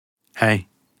Hey,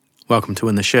 welcome to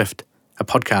In the Shift, a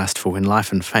podcast for when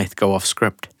life and faith go off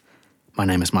script. My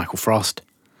name is Michael Frost.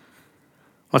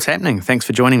 What's happening? Thanks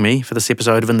for joining me for this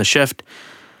episode of In the Shift.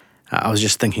 I was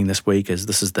just thinking this week as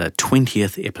this is the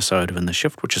 20th episode of In the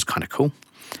Shift, which is kind of cool.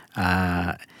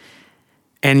 And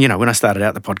when I started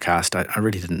out the podcast, I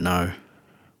really didn't know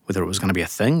whether it was going to be a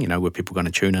thing, were people going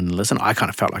to tune in and listen? I kind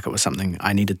of felt like it was something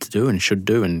I needed to do and should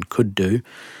do and could do.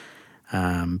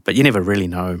 But you never really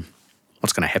know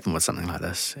what's going to happen with something like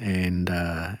this. And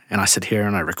I sit here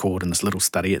and I record in this little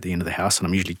study at the end of the house, and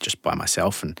I'm usually just by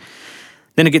myself. And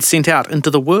then it gets sent out into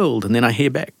the world, and then I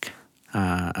hear back,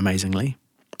 amazingly,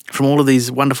 from all of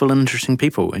these wonderful and interesting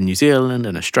people in New Zealand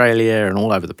and Australia and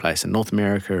all over the place, in North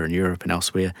America and Europe and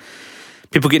elsewhere.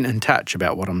 People getting in touch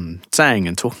about what I'm saying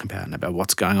and talking about, and about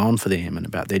what's going on for them, and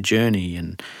about their journey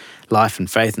and life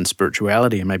and faith and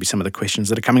spirituality, and maybe some of the questions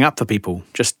that are coming up for people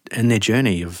just in their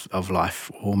journey of life,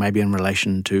 or maybe in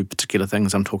relation to particular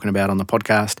things I'm talking about on the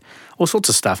podcast, all sorts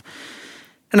of stuff.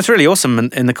 And it's really awesome.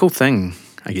 And the cool thing,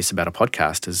 I guess, about a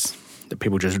podcast is that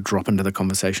people just drop into the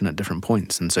conversation at different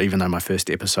points. And so even though my first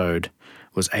episode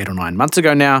was 8 or 9 months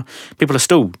ago now, people are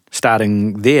still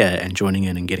starting there and joining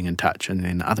in and getting in touch. And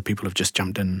then other people have just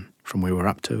jumped in from where we're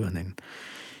up to. And then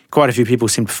quite a few people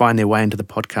seem to find their way into the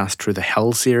podcast through the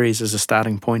Hell series as a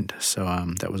starting point. So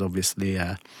that was obviously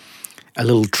a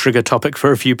little trigger topic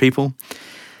for a few people.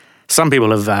 Some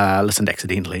people have listened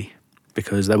accidentally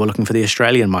because they were looking for the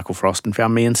Australian Michael Frost and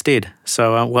found me instead.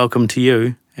 So welcome to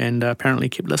you, and apparently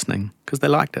kept listening because they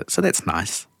liked it. So that's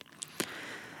nice.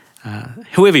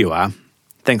 Whoever you are,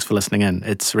 thanks for listening in.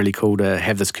 It's really cool to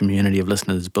have this community of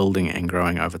listeners building and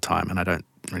growing over time, and I don't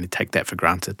really take that for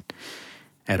granted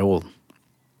at all.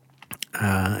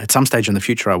 At some stage in the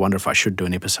future, I wonder if I should do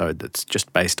an episode that's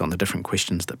just based on the different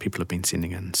questions that people have been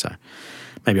sending in. So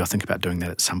maybe I'll think about doing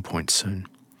that at some point soon.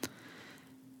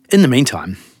 In the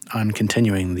meantime, I'm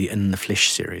continuing the In the Flesh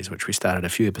series, which we started a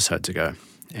few episodes ago.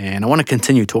 And I want to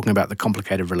continue talking about the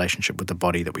complicated relationship with the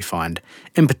body that we find,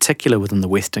 in particular within the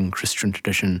Western Christian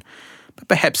tradition, but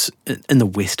perhaps in the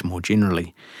West more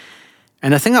generally.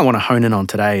 And the thing I want to hone in on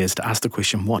today is to ask the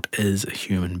question, what is a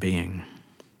human being?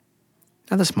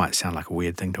 Now, this might sound like a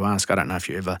weird thing to ask. I don't know if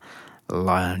you ever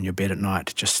lie on your bed at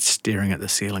night just staring at the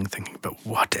ceiling thinking, but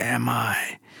what am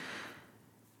I?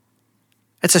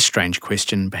 It's a strange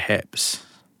question, perhaps.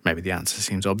 Maybe the answer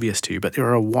seems obvious to you, but there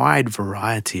are a wide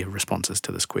variety of responses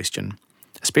to this question,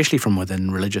 especially from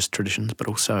within religious traditions, but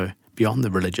also beyond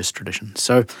the religious traditions.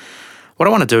 So what I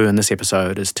want to do in this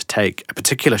episode is to take a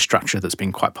particular structure that's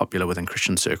been quite popular within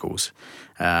Christian circles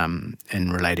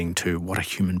in relating to what a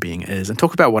human being is, and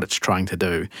talk about what it's trying to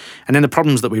do, and then the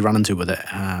problems that we run into with it.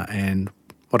 And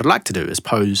what I'd like to do is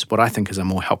pose what I think is a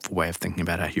more helpful way of thinking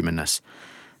about our humanness,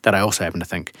 that I also happen to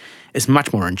think is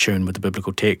much more in tune with the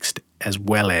biblical text as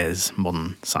well as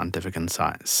modern scientific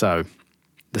insights. So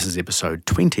this is episode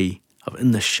 20 of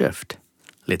In the Shift.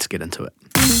 Let's get into it.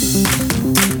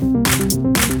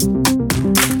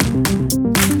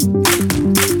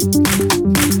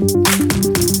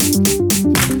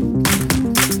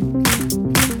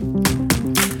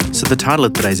 So the title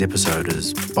of today's episode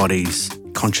is Bodies,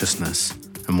 Consciousness,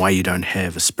 and Why You Don't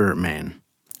Have a Spirit Man.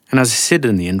 And as I said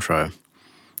in the intro,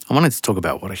 I wanted to talk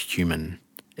about what a human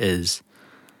is.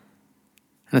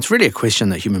 And it's really a question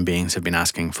that human beings have been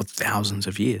asking for thousands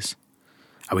of years.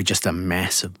 Are we just a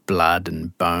mass of blood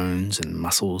and bones and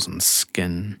muscles and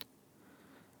skin?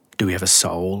 Do we have a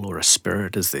soul or a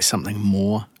spirit? Is there something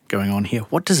more going on here?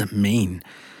 What does it mean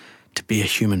to be a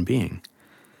human being?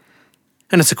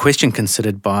 And it's a question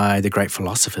considered by the great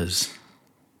philosophers,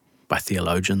 by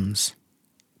theologians,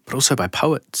 but also by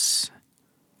poets,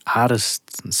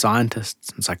 artists and scientists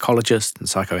and psychologists and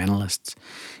psychoanalysts,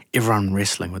 everyone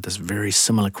wrestling with this very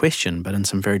similar question, but in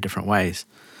some very different ways.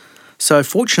 So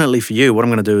fortunately for you, what I'm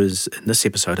going to do is, in this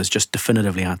episode, is just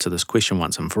definitively answer this question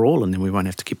once and for all, and then we won't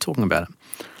have to keep talking about it.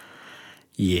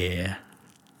 Yeah.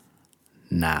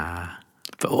 Nah.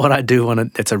 But what I do want to,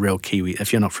 that's a real Kiwi,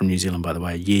 if you're not from New Zealand, by the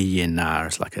way, nah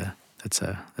is like that's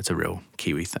a real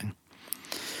Kiwi thing.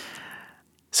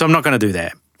 So I'm not going to do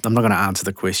that. I'm not going to answer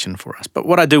the question for us. But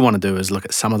what I do want to do is look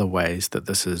at some of the ways that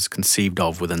this is conceived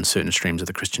of within certain streams of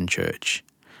the Christian church,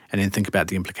 and then think about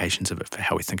the implications of it for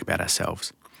how we think about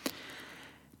ourselves.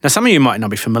 Now, some of you might not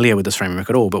be familiar with this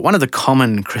framework at all, but one of the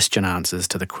common Christian answers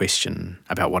to the question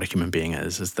about what a human being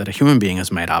is that a human being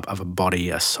is made up of a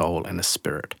body, a soul, and a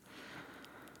spirit.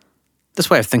 This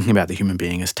way of thinking about the human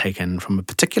being is taken from a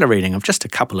particular reading of just a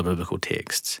couple of biblical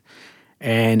texts,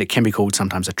 and it can be called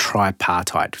sometimes a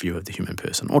tripartite view of the human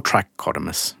person, or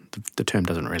trichotomous. The term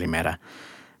doesn't really matter.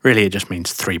 Really, it just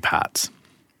means three parts.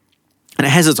 And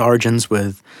it has its origins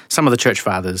with some of the church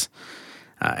fathers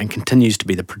and continues to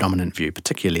be the predominant view,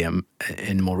 particularly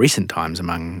in more recent times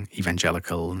among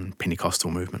evangelical and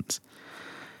Pentecostal movements.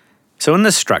 So in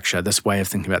this structure, this way of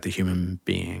thinking about the human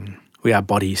being, we are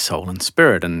body, soul, and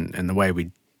spirit, and the way we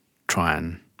try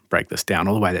and break this down,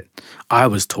 or the way that I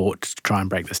was taught to try and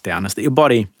break this down, is that your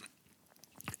body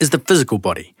is the physical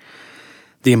body,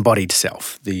 the embodied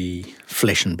self, the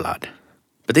flesh and blood.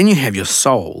 But then you have your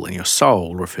soul, and your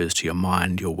soul refers to your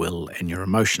mind, your will, and your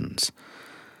emotions.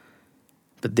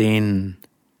 But then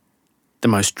the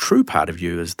most true part of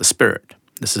you is the spirit.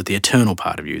 This is the eternal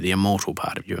part of you, the immortal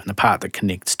part of you, and the part that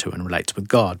connects to and relates with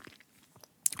God.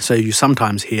 So you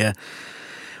sometimes hear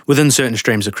within certain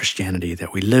streams of Christianity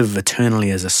that we live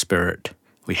eternally as a spirit,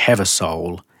 we have a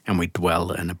soul, and we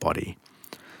dwell in a body.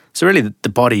 So really the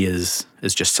body is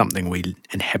just something we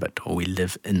inhabit or we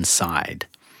live inside.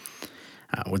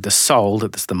 With the soul,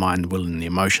 that's the mind, will, and the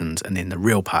emotions, and then the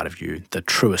real part of you, the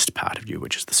truest part of you,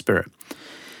 which is the spirit.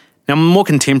 Now, more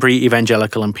contemporary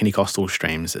evangelical and Pentecostal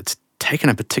streams, it's taken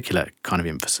a particular kind of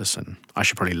emphasis, and I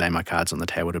should probably lay my cards on the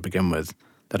table to begin with,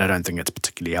 that I don't think it's a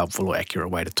particularly helpful or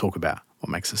accurate way to talk about what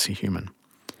makes us a human.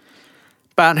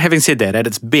 But having said that, at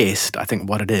its best, I think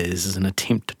what it is an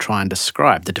attempt to try and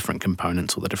describe the different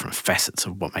components or the different facets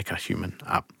of what make a human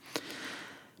up.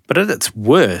 But at its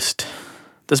worst,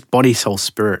 this body, soul,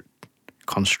 spirit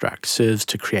construct serves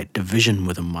to create division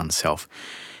within oneself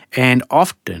and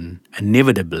often,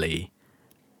 inevitably,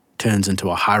 turns into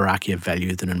a hierarchy of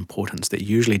value and importance that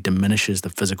usually diminishes the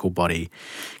physical body,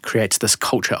 creates this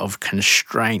culture of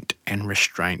constraint and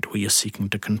restraint where you're seeking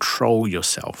to control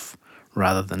yourself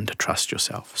rather than to trust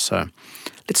yourself. So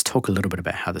let's talk a little bit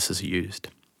about how this is used.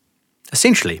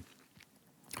 Essentially,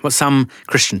 what some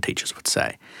Christian teachers would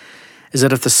say is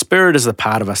that if the spirit is the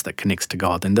part of us that connects to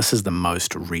God, then this is the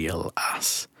most real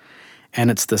us. And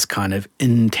it's this kind of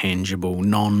intangible,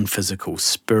 non-physical,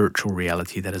 spiritual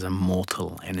reality that is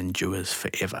immortal and endures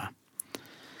forever.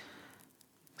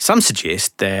 Some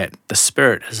suggest that the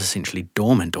spirit is essentially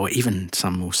dormant, or even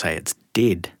some will say it's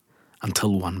dead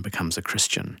until one becomes a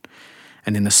Christian.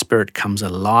 And then the spirit comes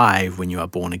alive when you are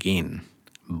born again.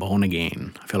 Born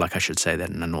again. I feel like I should say that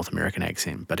in a North American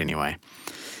accent, but anyway.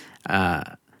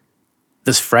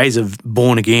 This phrase of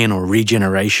born again or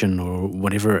regeneration or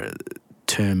whatever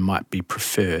term might be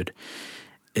preferred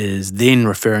is then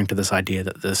referring to this idea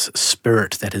that this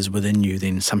spirit that is within you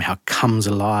then somehow comes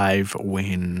alive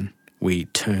when we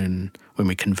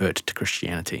convert to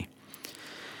Christianity.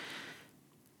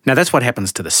 Now that's what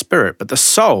happens to the spirit, but the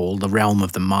soul, the realm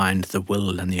of the mind, the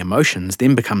will, and the emotions,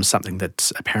 then becomes something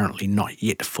that's apparently not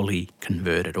yet fully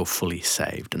converted or fully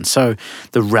saved. And so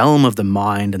the realm of the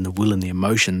mind and the will and the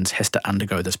emotions has to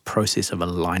undergo this process of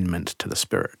alignment to the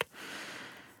spirit.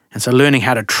 And so learning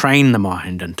how to train the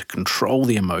mind and to control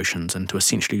the emotions and to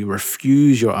essentially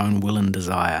refuse your own will and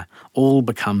desire all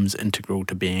becomes integral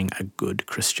to being a good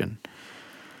Christian.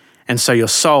 And so your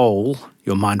soul,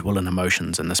 your mind, will, and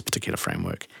emotions in this particular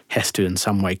framework has to in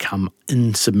some way come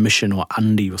in submission or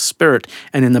under your spirit.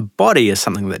 And then the body is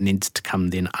something that needs to come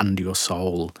then under your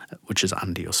soul, which is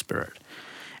under your spirit.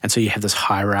 And so you have this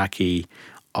hierarchy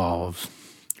of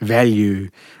value,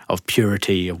 of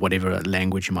purity, of whatever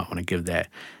language you might want to give that.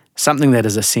 Something that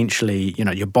is essentially,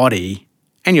 your body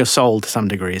and your soul to some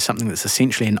degree is something that's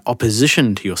essentially in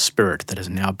opposition to your spirit that has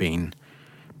now been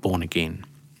born again.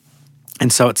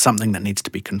 And so it's something that needs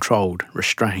to be controlled,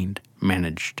 restrained,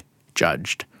 managed,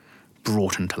 judged,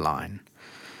 brought into line.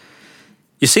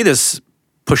 You see this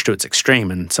pushed to its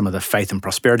extreme in some of the faith and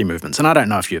prosperity movements. And I don't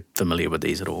know if you're familiar with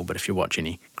these at all, but if you watch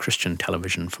any Christian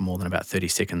television for more than about 30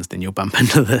 seconds, then you'll bump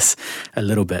into this a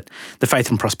little bit. The faith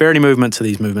and prosperity movements are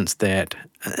these movements that,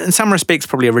 in some respects,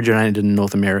 probably originated in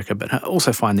North America, but I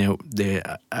also find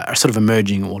they're sort of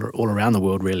emerging all around the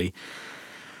world, really,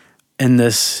 in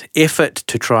this effort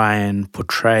to try and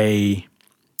portray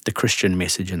the Christian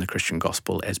message and the Christian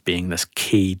gospel as being this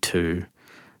key to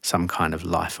some kind of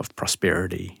life of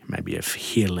prosperity, maybe of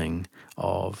healing,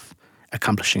 of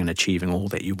accomplishing and achieving all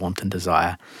that you want and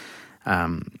desire.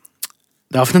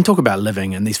 They often talk about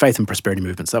living, in these faith and prosperity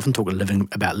movements, they often talk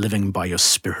about living by your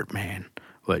spirit man,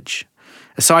 which,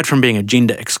 aside from being a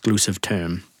gender-exclusive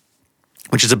term,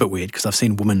 which is a bit weird because I've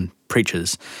seen women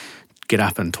preachers get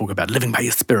up and talk about living by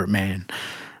your spirit man,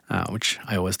 which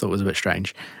I always thought was a bit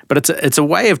strange. But it's a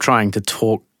way of trying to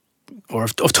talk, or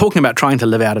of talking about trying to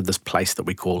live out of this place that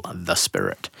we call the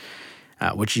spirit,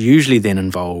 which usually then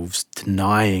involves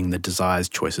denying the desires,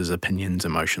 choices, opinions,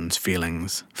 emotions,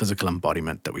 feelings, physical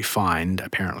embodiment that we find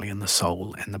apparently in the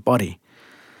soul and the body.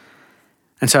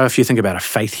 And so if you think about a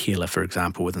faith healer, for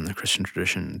example, within the Christian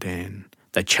tradition, then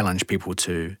They challenge people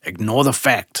to ignore the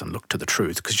facts and look to the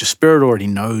truth, because your spirit already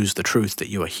knows the truth that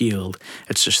you are healed.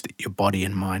 It's just that your body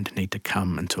and mind need to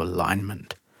come into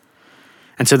alignment.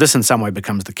 And so this in some way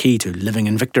becomes the key to living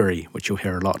in victory, which you'll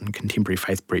hear a lot in contemporary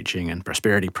faith preaching and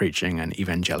prosperity preaching and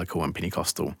evangelical and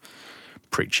Pentecostal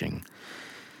preaching.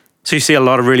 So you see a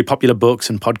lot of really popular books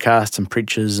and podcasts and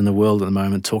preachers in the world at the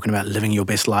moment talking about living your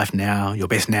best life now, your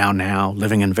best now,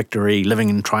 living in victory, living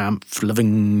in triumph,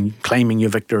 claiming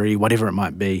your victory, whatever it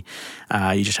might be.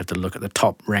 You just have to look at the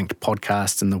top-ranked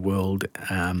podcasts in the world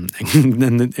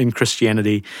in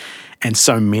Christianity, and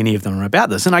so many of them are about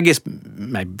this. And I guess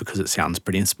maybe because it sounds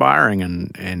pretty inspiring,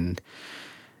 and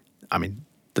I mean,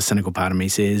 the cynical part of me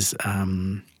says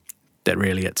that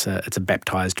really it's a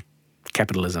baptized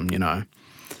capitalism,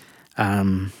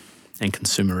 and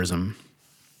consumerism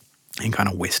and kind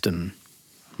of Western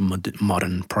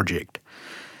modern project.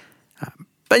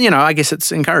 But, I guess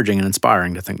it's encouraging and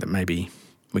inspiring to think that maybe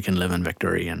we can live in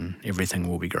victory and everything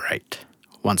will be great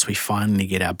once we finally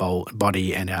get our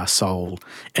body and our soul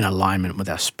in alignment with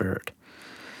our spirit.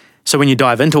 So when you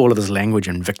dive into all of this language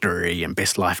and victory and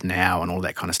best life now and all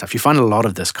that kind of stuff, you find a lot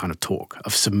of this kind of talk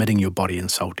of submitting your body and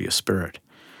soul to your spirit.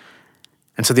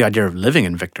 And so the idea of living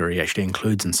in victory actually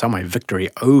includes in some way victory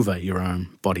over your own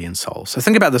body and soul. So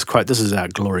think about this quote. This is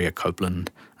Gloria Copeland.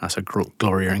 So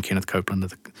Gloria and Kenneth Copeland are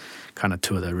the kind of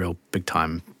two of the real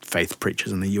big-time faith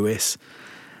preachers in the US.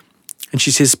 And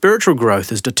she says, spiritual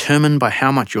growth is determined by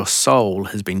how much your soul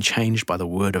has been changed by the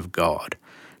word of God.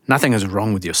 Nothing is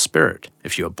wrong with your spirit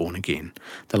if you are born again.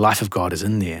 The life of God is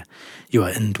in there. You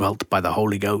are indwelt by the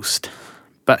Holy Ghost.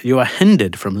 But you are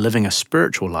hindered from living a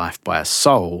spiritual life by a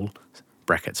soul,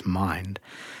 brackets mind,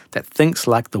 that thinks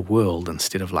like the world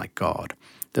instead of like God.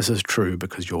 This is true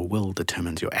because your will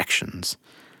determines your actions.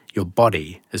 Your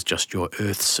body is just your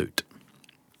earth suit.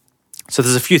 So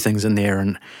there's a few things in there,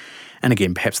 and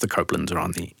again, perhaps the Copelands are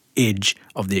on the edge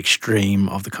of the extreme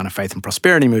of the kind of faith and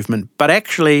prosperity movement, but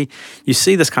actually you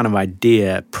see this kind of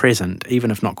idea present, even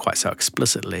if not quite so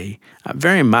explicitly,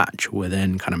 very much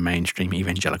within kind of mainstream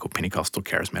evangelical Pentecostal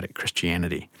charismatic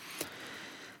Christianity.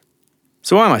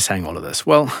 So why am I saying all of this?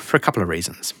 Well, for a couple of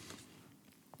reasons.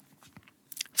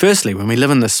 Firstly, when we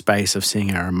live in this space of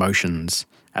seeing our emotions,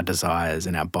 our desires,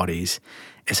 and our bodies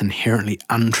as inherently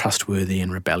untrustworthy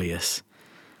and rebellious,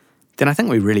 then I think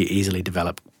we really easily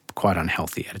develop quite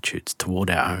unhealthy attitudes toward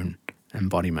our own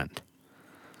embodiment.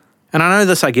 And I know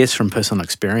this, I guess, from personal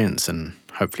experience, and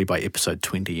hopefully by episode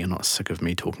 20 you're not sick of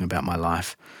me talking about my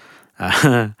life.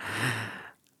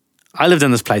 I lived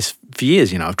in this place for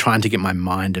years, of trying to get my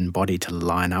mind and body to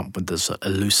line up with this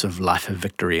elusive life of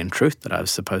victory and truth that I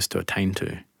was supposed to attain to.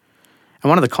 And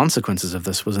one of the consequences of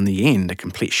this was, in the end, a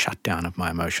complete shutdown of my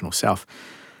emotional self.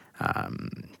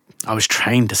 I was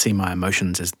trained to see my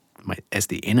emotions as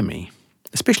the enemy,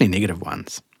 especially negative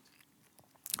ones.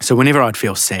 So whenever I'd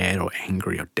feel sad or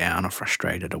angry or down or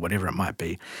frustrated or whatever it might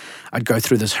be, I'd go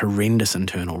through this horrendous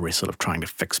internal wrestle of trying to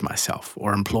fix myself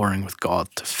or imploring with God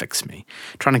to fix me,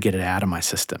 trying to get it out of my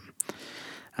system.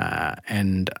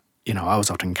 And I was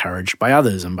often encouraged by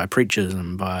others and by preachers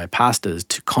and by pastors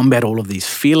to combat all of these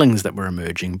feelings that were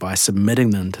emerging by submitting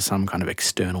them to some kind of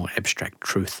external abstract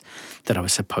truth that I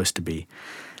was supposed to be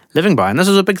living by. And this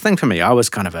was a big thing for me. I was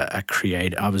kind of a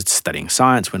creator. I was studying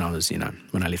science when I was,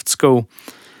 when I left school.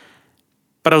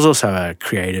 But I was also a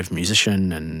creative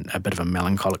musician and a bit of a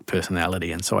melancholic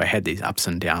personality. And so I had these ups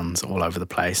and downs all over the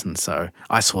place. And so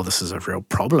I saw this as a real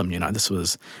problem. This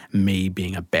was me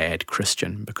being a bad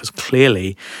Christian, because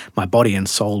clearly my body and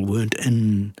soul weren't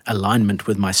in alignment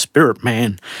with my spirit,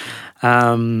 man.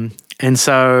 And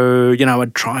so,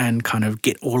 I'd try and kind of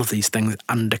get all of these things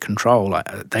under control.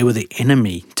 They were the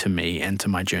enemy to me and to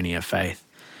my journey of faith.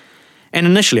 And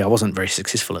initially I wasn't very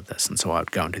successful at this, and so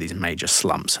I'd go into these major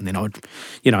slumps, and then I would,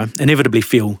 inevitably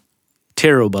feel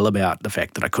terrible about the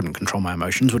fact that I couldn't control my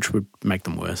emotions, which would make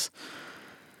them worse.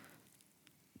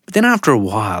 But then after a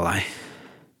while, I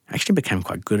actually became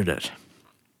quite good at it.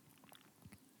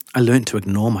 I learned to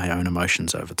ignore my own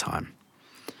emotions over time.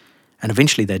 And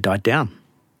eventually they died down.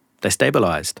 They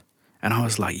stabilized. And I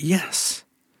was like, yes,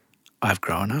 I've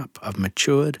grown up, I've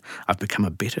matured, I've become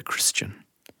a better Christian.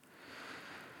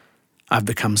 I've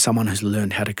become someone who's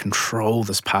learned how to control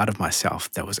this part of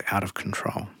myself that was out of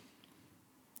control.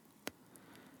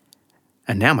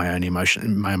 And now my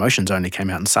emotions only came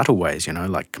out in subtle ways,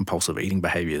 like compulsive eating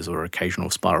behaviors or occasional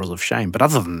spirals of shame. But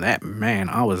other than that, man,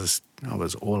 I was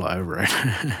all over it.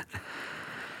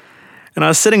 And I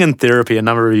was sitting in therapy a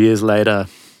number of years later,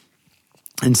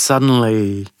 and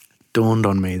suddenly dawned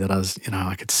on me that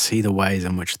I could see the ways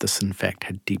in which this, in fact,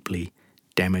 had deeply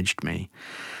damaged me.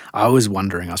 I was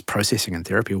processing in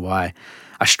therapy why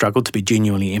I struggled to be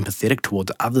genuinely empathetic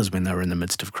towards others when they were in the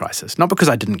midst of crisis. Not because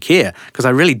I didn't care, because I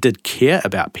really did care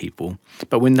about people,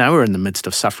 but when they were in the midst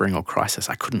of suffering or crisis,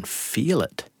 I couldn't feel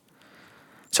it.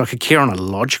 So I could care on a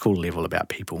logical level about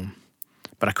people,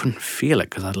 but I couldn't feel it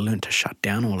because I'd learned to shut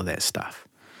down all of that stuff.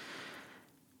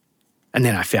 And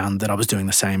then I found that I was doing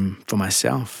the same for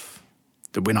myself,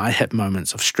 that when I hit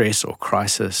moments of stress or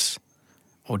crisis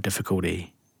or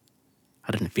difficulty,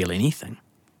 I didn't feel anything.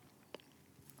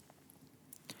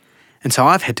 And so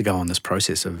I've had to go on this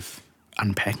process of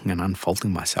unpacking and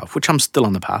unfolding myself, which I'm still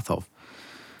on the path of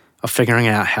figuring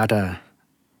out how to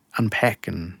unpack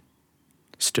and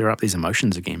stir up these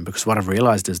emotions again. Because what I've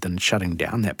realized is that in shutting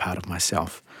down that part of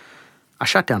myself, I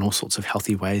shut down all sorts of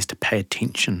healthy ways to pay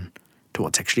attention to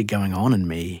what's actually going on in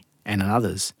me and in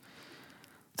others.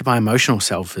 That my emotional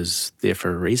self is there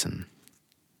for a reason,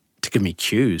 to give me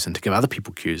cues and to give other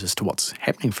people cues as to what's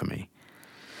happening for me.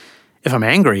 If I'm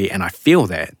angry and I feel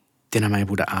that, then I'm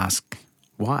able to ask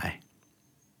why.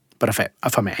 But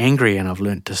if I'm angry and I've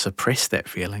learned to suppress that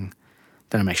feeling,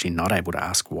 then I'm actually not able to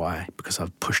ask why because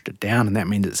I've pushed it down, and that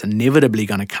means it's inevitably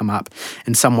going to come up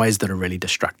in some ways that are really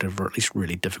destructive or at least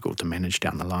really difficult to manage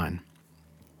down the line.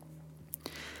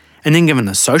 And then given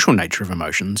the social nature of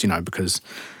emotions, because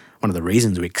one of the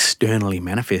reasons we externally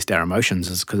manifest our emotions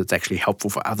is because it's actually helpful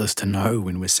for others to know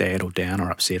when we're sad or down or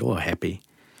upset or happy.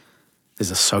 There's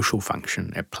a social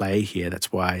function at play here.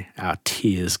 That's why our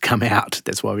tears come out.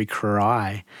 That's why we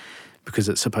cry, because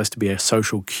it's supposed to be a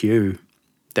social cue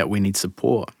that we need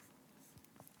support.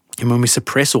 And when we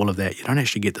suppress all of that, you don't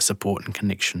actually get the support and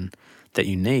connection that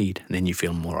you need, and then you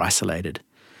feel more isolated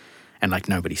and like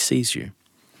nobody sees you.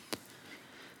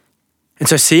 And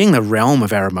so seeing the realm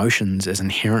of our emotions as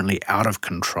inherently out of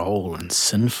control and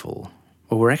sinful,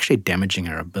 well, we're actually damaging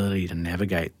our ability to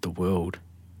navigate the world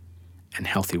in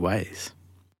healthy ways.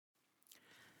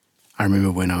 I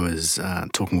remember when I was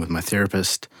talking with my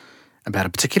therapist about a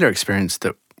particular experience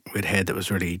that we'd had that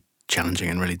was really challenging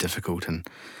and really difficult. And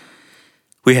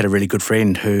we had a really good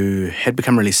friend who had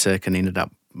become really sick and ended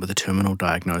up with a terminal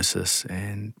diagnosis.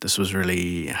 And this was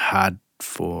really hard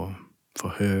for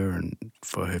her and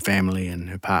for her family and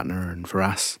her partner and for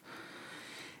us.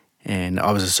 And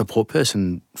I was a support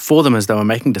person for them as they were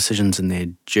making decisions in their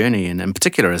journey, and in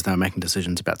particular as they were making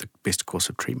decisions about the best course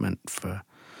of treatment for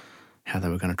how they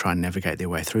were going to try and navigate their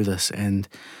way through this. And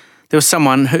there was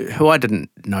someone who I didn't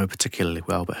know particularly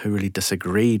well, but who really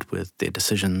disagreed with their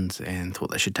decisions and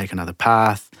thought they should take another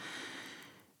path,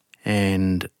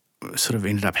 and sort of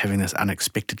ended up having this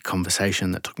unexpected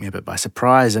conversation that took me a bit by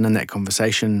surprise. And in that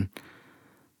conversation,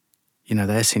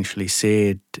 they essentially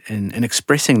said, in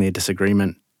expressing their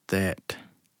disagreement, that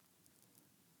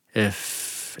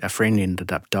if a friend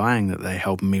ended up dying, that they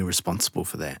held me responsible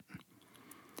for that.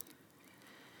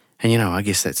 And, I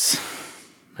guess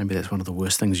maybe that's one of the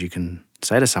worst things you can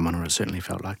say to someone, or it certainly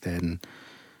felt like that. And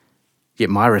yet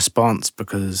my response,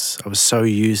 because I was so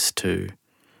used to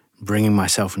bringing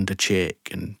myself into check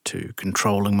and to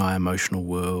controlling my emotional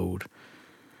world,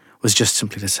 was just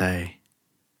simply to say,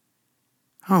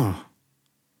 "Oh,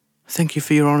 thank you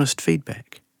for your honest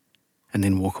feedback," and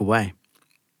then walk away.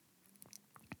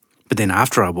 But then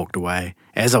after I walked away,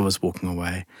 as I was walking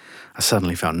away, I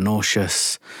suddenly felt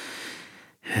nauseous,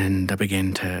 and I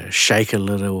began to shake a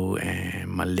little, and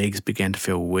my legs began to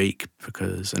feel weak,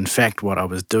 because in fact what I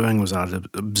was doing was I was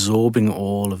absorbing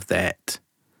all of that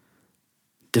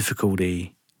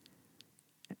difficulty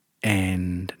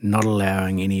and not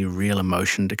allowing any real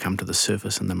emotion to come to the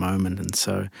surface in the moment. And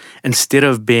so instead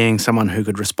of being someone who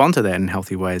could respond to that in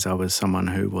healthy ways, I was someone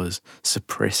who was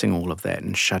suppressing all of that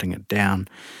and shutting it down.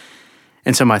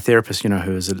 And so my therapist,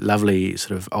 who is a lovely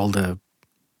sort of older,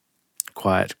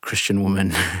 quiet Christian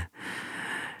woman,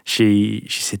 she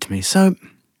said to me, "So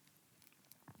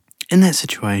in that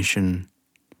situation,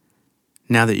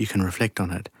 now that you can reflect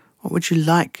on it, what would you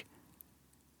like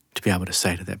to be able to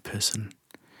say to that person?"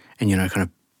 And, kind of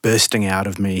bursting out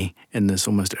of me in this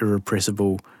almost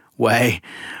irrepressible way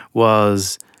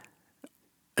was,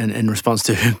 in response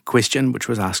to her question, which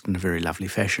was asked in a very lovely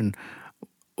fashion,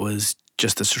 was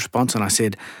just this response. And I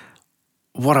said,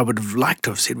 what I would have liked to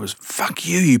have said was, "Fuck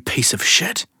you, you piece of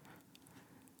shit."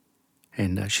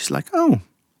 And she's like, "Oh,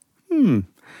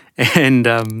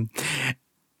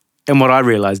 And what I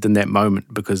realized in that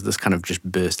moment, because this kind of just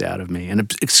burst out of me, and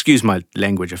excuse my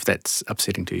language if that's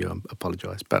upsetting to you, I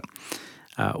apologize. But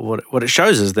what it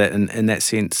shows is that in that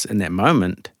sense, in that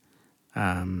moment,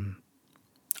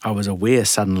 I was aware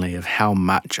suddenly of how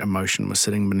much emotion was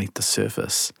sitting beneath the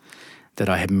surface that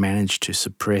I had managed to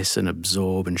suppress and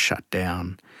absorb and shut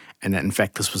down. and that in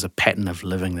fact this was a pattern of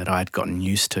living that I had gotten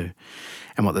used to.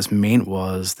 And what this meant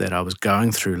was that I was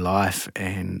going through life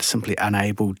and simply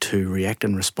unable to react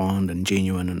and respond in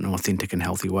genuine and authentic and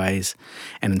healthy ways,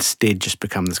 and instead just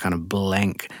become this kind of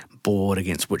blank board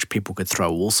against which people could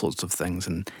throw all sorts of things,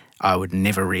 and I would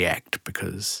never react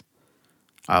because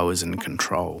I was in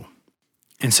control.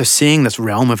 And so seeing this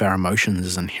realm of our emotions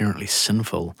as inherently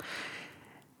sinful,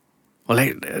 well,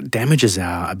 it damages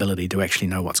our ability to actually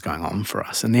know what's going on for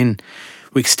us. And then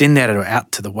we extend that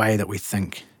out to the way that we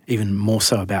think, even more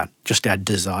so about just our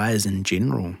desires in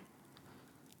general.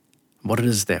 What it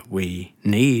is that we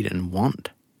need and want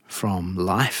from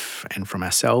life and from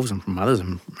ourselves and from others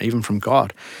and even from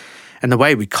God. And the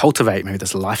way we cultivate maybe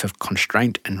this life of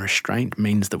constraint and restraint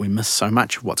means that we miss so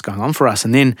much of what's going on for us.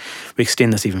 And then we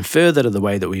extend this even further to the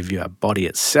way that we view our body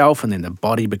itself, and then the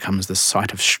body becomes the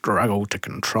site of struggle to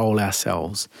control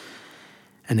ourselves.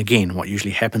 And again, what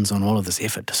usually happens on all of this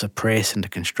effort to suppress and to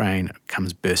constrain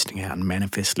comes bursting out in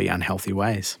manifestly unhealthy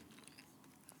ways.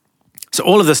 So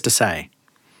all of this to say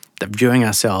that viewing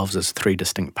ourselves as three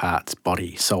distinct parts,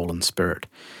 body, soul, and spirit,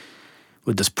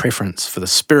 with this preference for the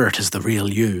spirit as the real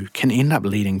you, can end up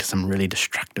leading to some really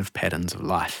destructive patterns of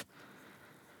life.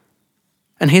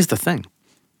 And here's the thing.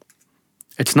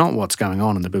 It's not what's going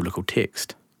on in the biblical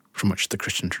text from which the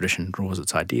Christian tradition draws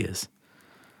its ideas.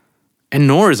 And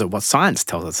nor is it what science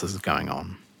tells us is going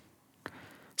on.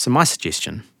 So my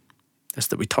suggestion is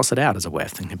that we toss it out as a way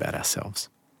of thinking about ourselves.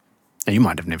 Now, you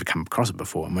might have never come across it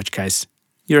before, in which case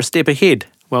you're a step ahead.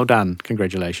 Well done.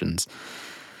 Congratulations.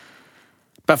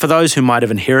 But for those who might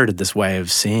have inherited this way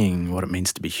of seeing what it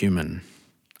means to be human,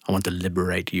 I want to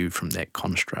liberate you from that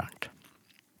construct.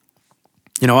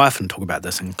 I often talk about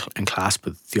this in class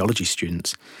with theology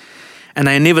students, and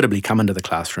they inevitably come into the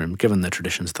classroom, given the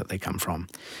traditions that they come from,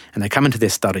 and they come into their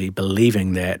study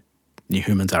believing that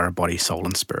humans are a body, soul,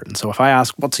 and spirit. And so if I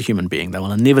ask, what's a human being? They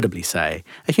will inevitably say,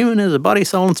 a human is a body,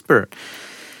 soul, and spirit.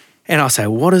 And I'll say,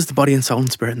 what is the body and soul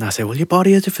and spirit? And they'll say, well, your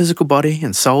body is your physical body,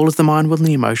 and soul is the mind, will, and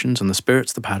the emotions, and the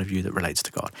spirit's the part of you that relates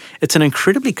to God. It's an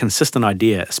incredibly consistent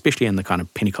idea, especially in the kind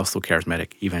of Pentecostal,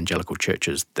 charismatic, evangelical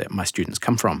churches that my students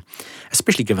come from,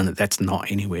 especially given that that's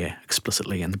not anywhere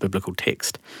explicitly in the biblical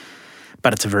text.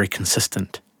 But it's a very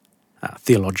consistent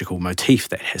theological motif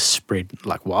that has spread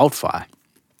like wildfire.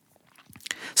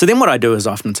 So then what I do is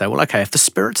often say, well, okay, if the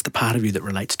spirit's the part of you that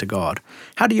relates to God,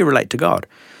 how do you relate to God?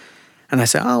 And they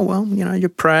say, oh, well, you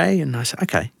pray. And I say,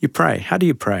 okay, you pray. How do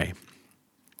you pray?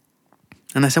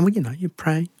 And they say, well, you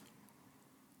pray.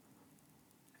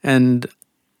 And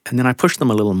then I push them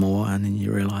a little more, and then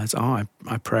you realize, oh,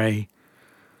 I pray.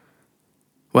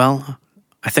 Well,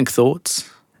 I think thoughts.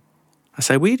 I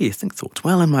say, where do you think thoughts?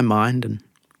 Well, in my mind. And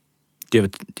do you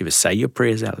ever say your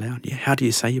prayers out loud? Yeah, how do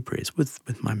you say your prayers?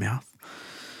 With my mouth.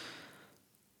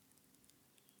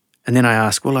 And then I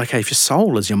ask, well, okay, if your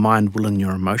soul is your mind, will, and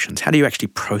your emotions, how do you actually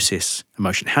process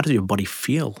emotion? How does your body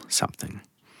feel something?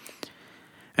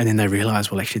 And then they realize,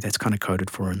 well, actually, that's kind of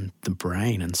coded for in the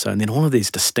brain. And then all of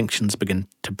these distinctions begin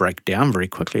to break down very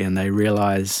quickly, and they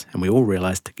realize, and we all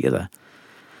realize together,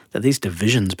 that these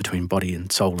divisions between body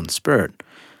and soul and spirit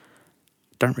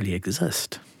don't really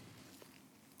exist.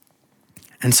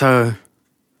 And so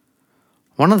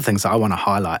one of the things I want to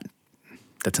highlight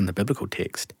that's in the biblical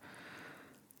text,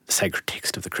 the sacred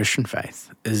text of the Christian faith,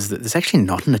 is that there's actually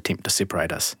not an attempt to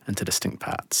separate us into distinct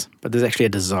parts, but there's actually a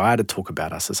desire to talk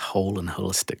about us as whole and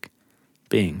holistic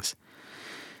beings.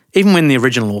 Even when the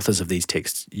original authors of these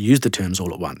texts use the terms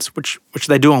all at once, which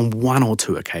they do on one or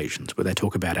two occasions where they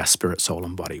talk about our spirit, soul,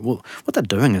 and body, well, what they're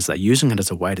doing is they're using it as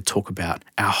a way to talk about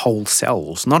our whole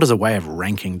selves, not as a way of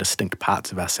ranking distinct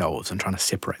parts of ourselves and trying to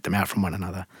separate them out from one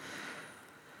another.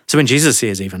 So when Jesus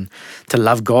says even to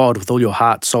love God with all your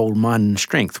heart, soul, mind, and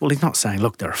strength, well, he's not saying,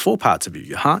 look, there are four parts of you: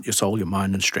 your heart, your soul, your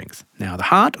mind, and strength. Now, the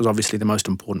heart is obviously the most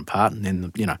important part, and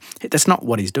then, that's not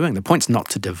what he's doing. The point's not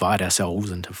to divide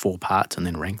ourselves into four parts and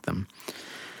then rank them.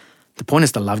 The point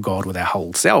is to love God with our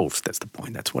whole selves. That's the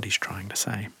point. That's what he's trying to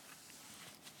say.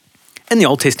 In the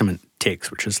Old Testament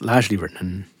text, which is largely written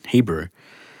in Hebrew,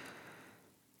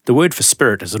 the word for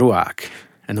spirit is ruach,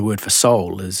 and the word for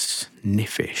soul is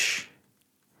nephesh.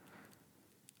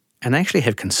 And they actually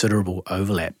have considerable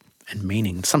overlap in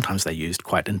meaning. Sometimes they're used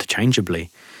quite interchangeably.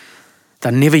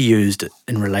 They're never used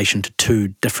in relation to two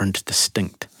different,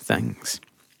 distinct things.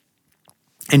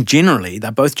 And generally,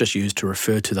 they're both just used to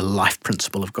refer to the life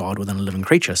principle of God within a living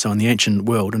creature. So in the ancient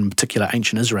world, in particular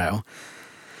ancient Israel,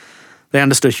 they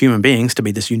understood human beings to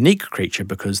be this unique creature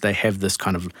because they have this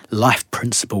kind of life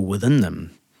principle within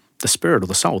them, the spirit or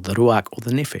the soul, the ruach or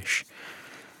the nephesh.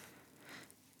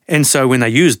 And so when they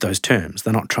use those terms,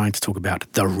 they're not trying to talk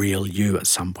about the real you at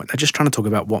some point. They're just trying to talk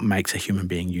about what makes a human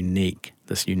being unique,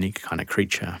 this unique kind of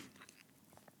creature.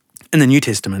 In the New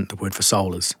Testament, the word for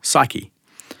soul is psyche,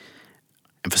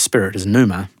 and for spirit is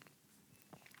pneuma.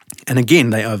 And again,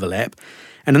 they overlap.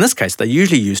 And in this case, they're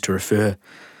usually used to refer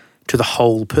to the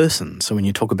whole person. So when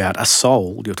you talk about a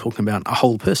soul, you're talking about a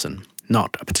whole person,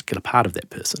 not a particular part of that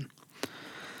person.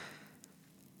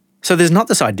 So there's not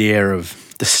this idea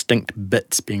of distinct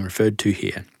bits being referred to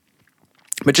here,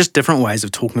 but just different ways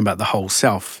of talking about the whole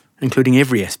self, including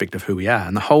every aspect of who we are.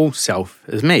 And the whole self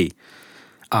is me.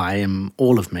 I am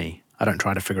all of me. I don't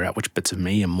try to figure out which bits of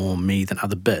me are more me than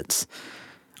other bits.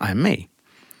 I am me.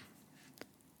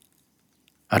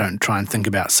 I don't try and think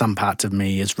about some parts of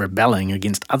me as rebelling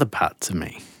against other parts of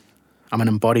me. I'm an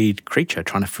embodied creature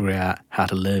trying to figure out how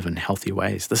to live in healthy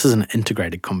ways. This is an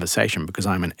integrated conversation because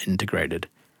I'm an integrated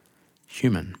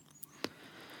human.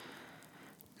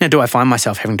 Now, do I find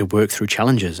myself having to work through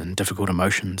challenges and difficult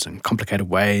emotions and complicated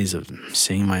ways of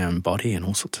seeing my own body and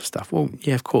all sorts of stuff? Well,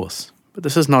 yeah, of course. But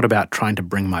this is not about trying to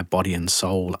bring my body and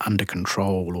soul under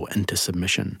control or into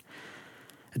submission.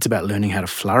 It's about learning how to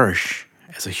flourish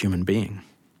as a human being.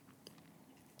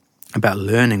 About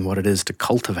learning what it is to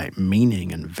cultivate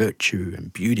meaning and virtue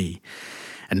and beauty,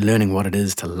 and learning what it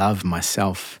is to love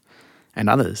myself and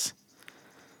others.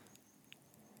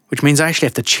 Which means I actually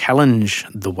have to challenge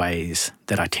the ways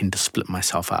that I tend to split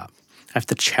myself up. I have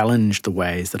to challenge the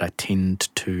ways that I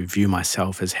tend to view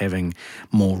myself as having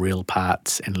more real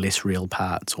parts and less real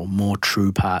parts, or more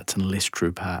true parts and less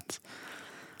true parts,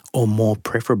 or more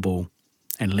preferable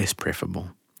and less preferable.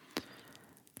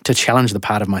 To challenge the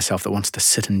part of myself that wants to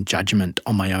sit in judgment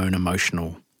on my own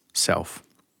emotional self.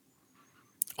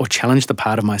 Or challenge the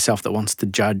part of myself that wants to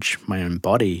judge my own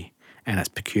body and its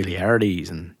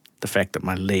peculiarities and the fact that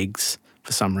my legs,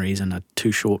 for some reason, are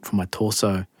too short for my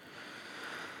torso.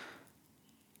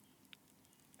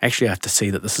 Actually, I have to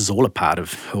see that this is all a part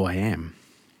of who I am.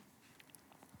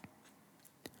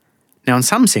 Now, in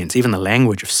some sense, even the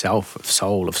language of self, of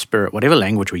soul, of spirit, whatever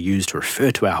language we use to refer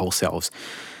to our whole selves,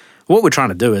 what we're trying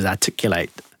to do is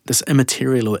articulate this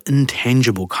immaterial or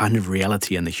intangible kind of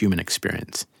reality in the human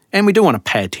experience. And we do want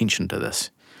to pay attention to this.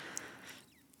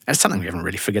 It's something we haven't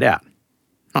really figured out.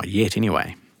 Not yet,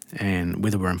 anyway. And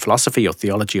whether we're in philosophy or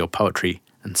theology or poetry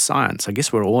and science, I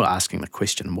guess we're all asking the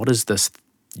question, what is this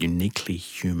uniquely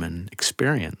human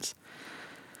experience?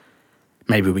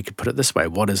 Maybe we could put it this way,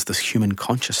 what is this human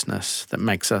consciousness that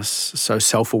makes us so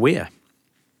self-aware?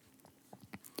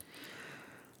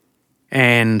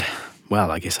 And,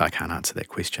 well, I guess I can't answer that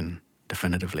question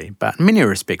definitively, but in many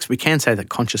respects, we can say that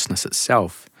consciousness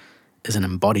itself is an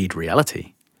embodied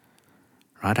reality,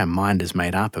 right? Our mind is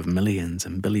made up of millions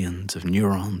and billions of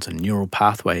neurons and neural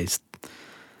pathways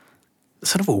that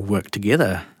sort of all work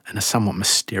together in a somewhat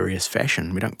mysterious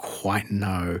fashion. We don't quite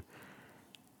know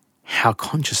how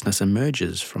consciousness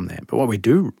emerges from that. But what we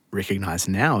do recognize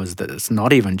now is that it's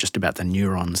not even just about the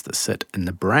neurons that sit in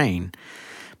the brain,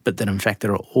 but that in fact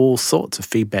there are all sorts of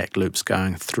feedback loops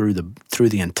going through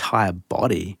the entire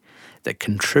body that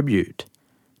contribute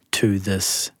to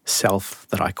this self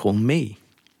that I call me.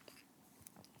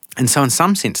 And so in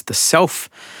some sense, the self,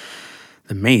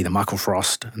 the me, the Michael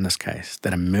Frost in this case,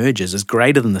 that emerges is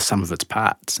greater than the sum of its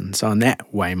parts. And so in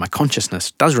that way, my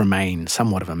consciousness does remain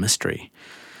somewhat of a mystery.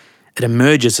 It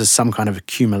emerges as some kind of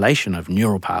accumulation of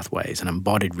neural pathways and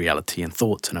embodied reality and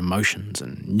thoughts and emotions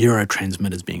and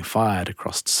neurotransmitters being fired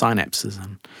across synapses.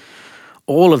 And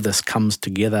all of this comes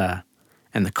together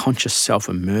and the conscious self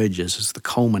emerges as the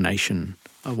culmination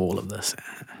of all of this.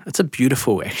 It's a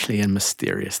beautiful, actually, and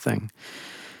mysterious thing.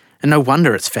 And no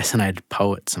wonder it's fascinated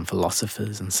poets and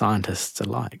philosophers and scientists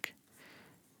alike.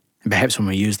 And perhaps when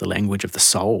we use the language of the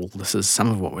soul, this is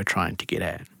some of what we're trying to get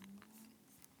at.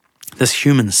 This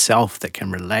human self that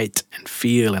can relate and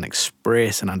feel and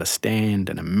express and understand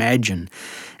and imagine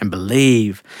and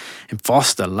believe and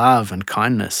foster love and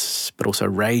kindness, but also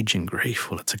rage and grief.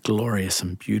 Well, it's a glorious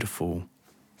and beautiful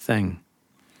thing.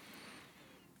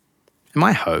 And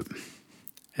my hope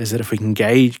is that if we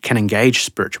can engage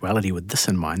spirituality with this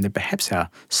in mind, then perhaps our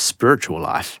spiritual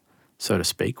life, so to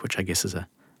speak, which I guess it's a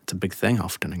big thing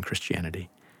often in Christianity,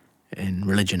 in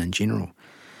religion in general.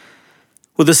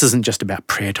 Well, this isn't just about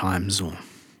prayer times or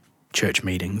church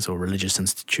meetings or religious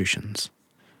institutions,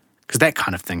 because that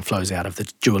kind of thing flows out of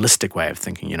the dualistic way of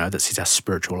thinking, that sees our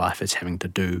spiritual life as having to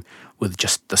do with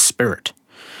just the spirit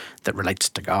that relates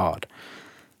to God.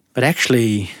 But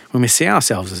actually, when we see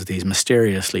ourselves as these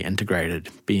mysteriously integrated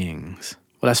beings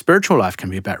Well, our spiritual life can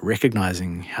be about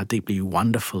recognizing how deeply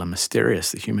wonderful and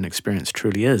mysterious the human experience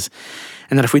truly is.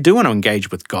 And that if we do want to engage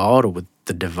with God or with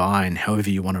the divine, however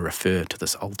you want to refer to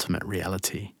this ultimate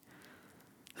reality,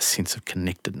 the sense of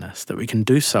connectedness, that we can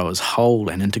do so as whole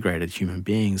and integrated human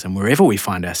beings. And wherever we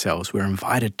find ourselves, we're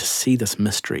invited to see this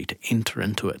mystery, to enter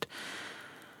into it.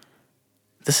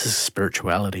 This is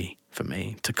spirituality for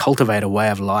me, to cultivate a way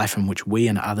of life in which we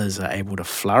and others are able to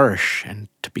flourish and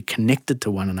to be connected to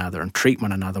one another and treat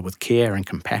one another with care and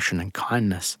compassion and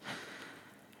kindness,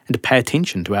 and to pay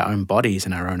attention to our own bodies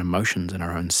and our own emotions and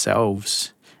our own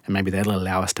selves, and maybe that'll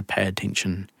allow us to pay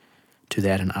attention to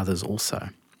that in others also.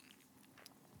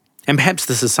 And perhaps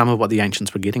this is some of what the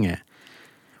ancients were getting at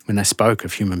when they spoke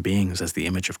of human beings as the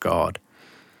image of God.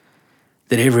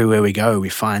 That everywhere we go, we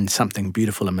find something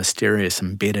beautiful and mysterious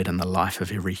embedded in the life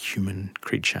of every human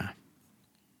creature.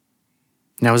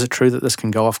 Now, is it true that this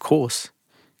can go off course?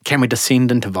 Can we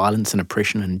descend into violence and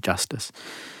oppression and injustice?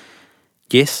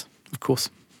 Yes, of course.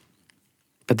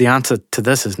 But the answer to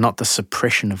this is not the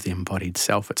suppression of the embodied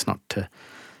self. It's not to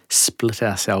split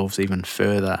ourselves even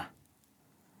further.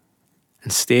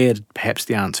 Instead, perhaps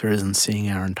the answer is in seeing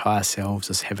our entire selves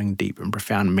as having deep and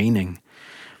profound meaning,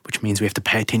 which means we have to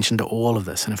pay attention to all of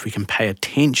this. And if we can pay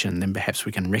attention, then perhaps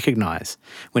we can recognize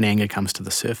when anger comes to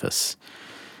the surface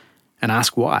and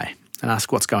ask why, and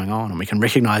ask what's going on. And we can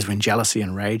recognize when jealousy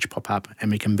and rage pop up,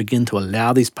 and we can begin to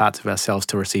allow these parts of ourselves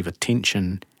to receive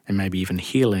attention and maybe even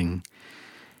healing.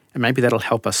 And maybe that'll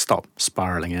help us stop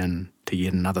spiraling in to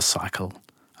yet another cycle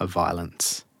of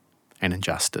violence and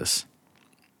injustice.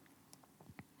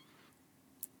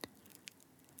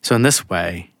 So in this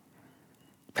way,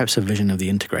 perhaps a vision of the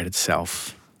integrated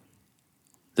self,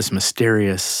 this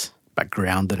mysterious but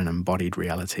grounded and embodied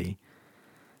reality,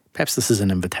 perhaps this is an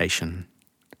invitation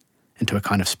into a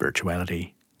kind of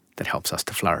spirituality that helps us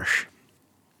to flourish.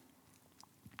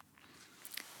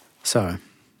 So,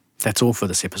 that's all for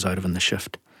this episode of In the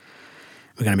Shift.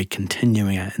 We're going to be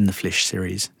continuing our In the Flesh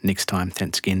series next time.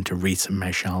 Thanks again to Reese and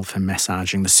Michelle for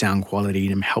massaging the sound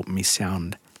quality and helping me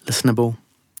sound listenable.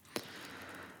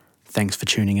 Thanks for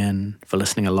tuning in, for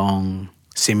listening along.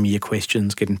 Send me your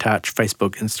questions, get in touch,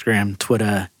 Facebook, Instagram,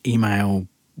 Twitter, email,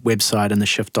 website,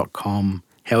 intheshift.com,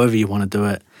 however you want to do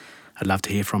it. I'd love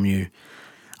to hear from you.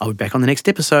 I'll be back on the next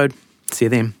episode. See you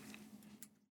then.